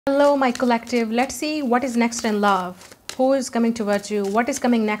Hello, my collective. Let's see what is next in love. Who is coming towards you? What is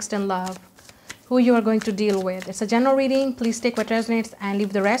coming next in love? Who you are going to deal with? It's a general reading. Please take what resonates and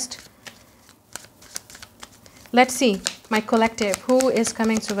leave the rest. Let's see, my collective. Who is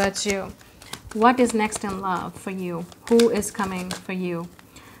coming towards you? What is next in love for you? Who is coming for you?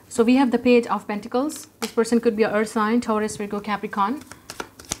 So we have the Page of Pentacles. This person could be an Earth sign, Taurus, Virgo, Capricorn.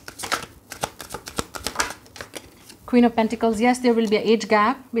 Queen of Pentacles. Yes, there will be an age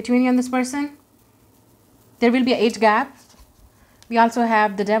gap between you and this person. There will be an age gap. We also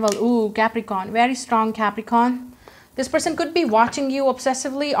have the Devil. Ooh, Capricorn. Very strong Capricorn. This person could be watching you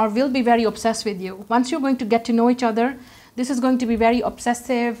obsessively or will be very obsessed with you. Once you're going to get to know each other, this is going to be very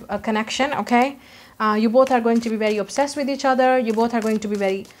obsessive connection, okay? You both are going to be very obsessed with each other. You both are going to be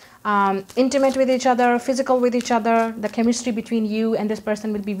very intimate with each other, physical with each other. The chemistry between you and this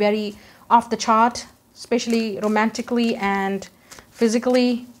person will be very off the chart, especially romantically and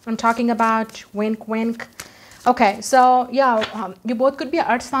physically. I'm talking about wink, wink. Okay, so yeah, you both could be an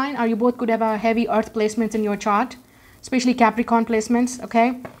Earth sign, or you both could have a heavy Earth placements in your chart, especially Capricorn placements,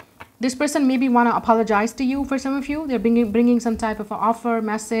 okay? This person maybe want to apologize to you for some of you. They're bringing some type of an offer,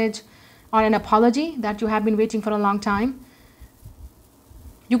 message, or an apology that you have been waiting for a long time.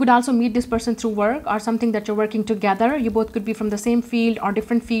 You could also meet this person through work or something that you're working together. You both could be from the same field or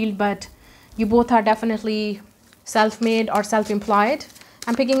different field, but you both are definitely self-made or self-employed.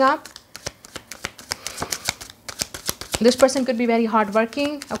 I'm picking up. This person could be very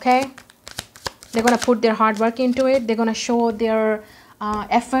hardworking, okay? They're going to put their hard work into it. They're going to show their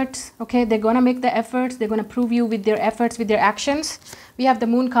efforts, okay? They're going to make the efforts. They're going to prove you with their efforts, with their actions. We have the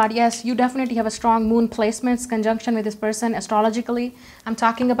Moon card. Yes, you definitely have a strong Moon placements, conjunction with this person, astrologically, I'm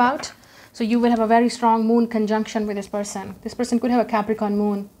talking about. So you will have a very strong Moon conjunction with this person. This person could have a Capricorn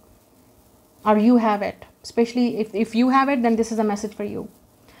Moon, or you have it. Especially if you have it, then this is a message for you.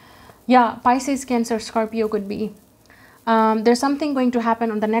 Yeah, Pisces, Cancer, Scorpio could be. There's something going to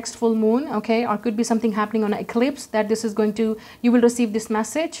happen on the next full moon, okay? Or could be something happening on an eclipse that this is going to, you will receive this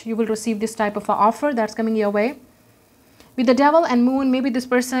message. You will receive this type of an offer that's coming your way. With the Devil and Moon, maybe this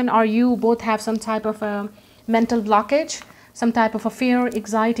person or you both have some type of a mental blockage, some type of a fear,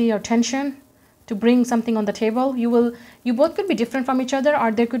 anxiety, or tension to bring something on the table. You both could be different from each other,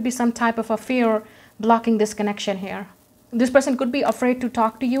 or there could be some type of a fear blocking this connection here. This person could be afraid to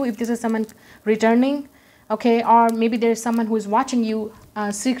talk to you if this is someone returning, okay? Or maybe there's someone who is watching you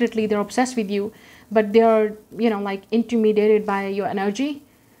secretly. They're obsessed with you, but they're, you know, like intimidated by your energy.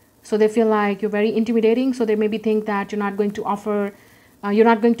 So they feel like you're very intimidating. So they maybe think that you're not going to offer, you're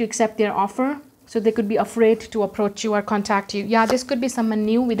not going to accept their offer. So they could be afraid to approach you or contact you. Yeah, this could be someone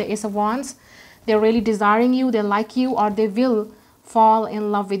new with the Ace of Wands. They're really desiring you, they like you, or they will fall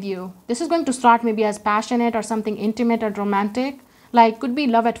in love with you. This is going to start maybe as passionate or something intimate or romantic. Like could be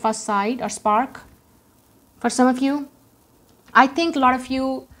love at first sight or spark for some of you. I think a lot of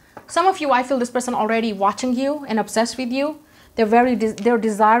you, some of you, I feel this person already watching you and obsessed with you. They're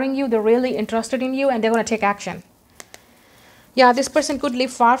desiring you, they're really interested in you, and they're going to take action. Yeah, this person could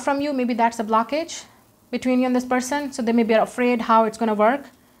live far from you. Maybe that's a blockage between you and this person. So they may be afraid how it's going to work.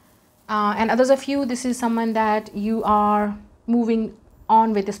 And others of you, this is someone that you are moving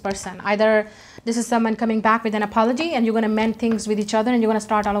on with this person. Either this is someone coming back with an apology and you're going to mend things with each other and you're going to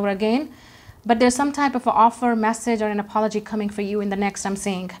start all over again. But there's some type of an offer, message, or an apology coming for you in the next, I'm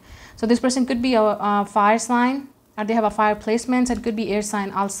seeing. So this person could be a fire sign, or they have a fire placement. It could be air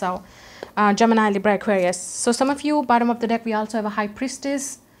sign also. Gemini, Libra, Aquarius. So some of you, bottom of the deck, we also have a High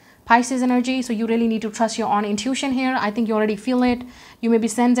Priestess, Pisces energy. So you really need to trust your own intuition here. I think you already feel it. You maybe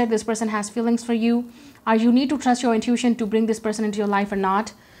sense that this person has feelings for you. Or you need to trust your intuition to bring this person into your life or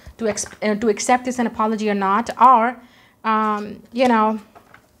not. To accept this an apology or not. Or, you know,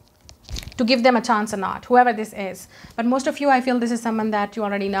 to give them a chance or not. Whoever this is. But most of you, I feel this is someone that you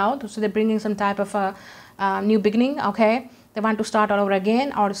already know. So they're bringing some type of a new beginning, okay? They want to start all over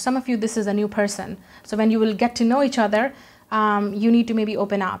again. Or some of you, this is a new person. So when you will get to know each other, you need to maybe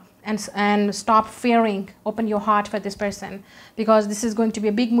open up and stop fearing, open your heart for this person, because this is going to be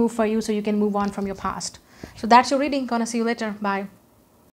a big move for you, so you can move on from your past. So that's your reading. Gonna see you later. Bye.